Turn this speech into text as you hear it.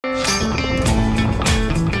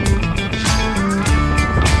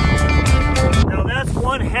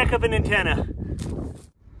heck of an antenna.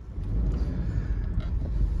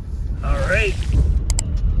 All right,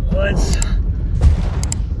 let's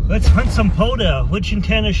hunt some POTA. Which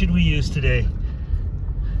antenna should we use today?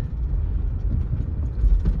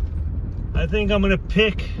 I think I'm gonna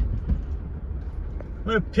pick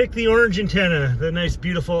the orange antenna, the nice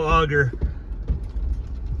beautiful auger.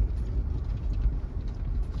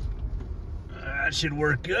 That should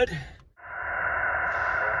work good.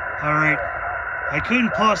 All right, I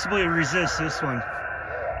couldn't possibly resist this one.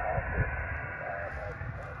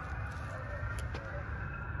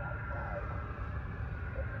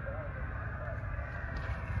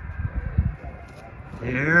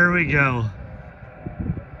 There we go.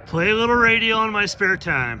 Play a little radio in my spare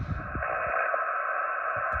time. Kilo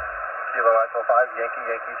Alpha 5, Yankee,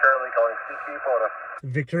 Yankee, Charlie, calling CQ POTA.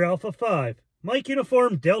 Victor Alpha 5, Mike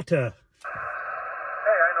Uniform Delta.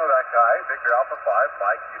 Hey, I know that guy. Victor Alpha 5,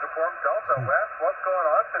 Mike Uniform Delta. Wes, what's going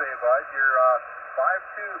on today, bud? You're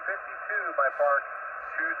 5252, my park,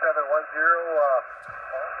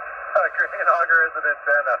 2710, Green Auger is an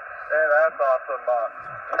antenna. Hey, that's awesome.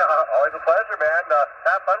 Always a pleasure, man.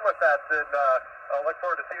 Have fun with that, and I'll look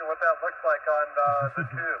forward to seeing what that looks like on the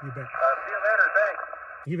tube. You bet. See you later. Thanks.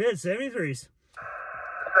 You bet, 73s.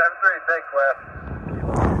 73, thanks, Wes.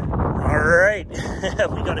 All right,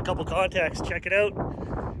 we got a couple contacts. Check it out.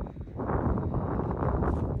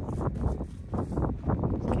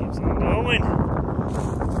 Keeps on going.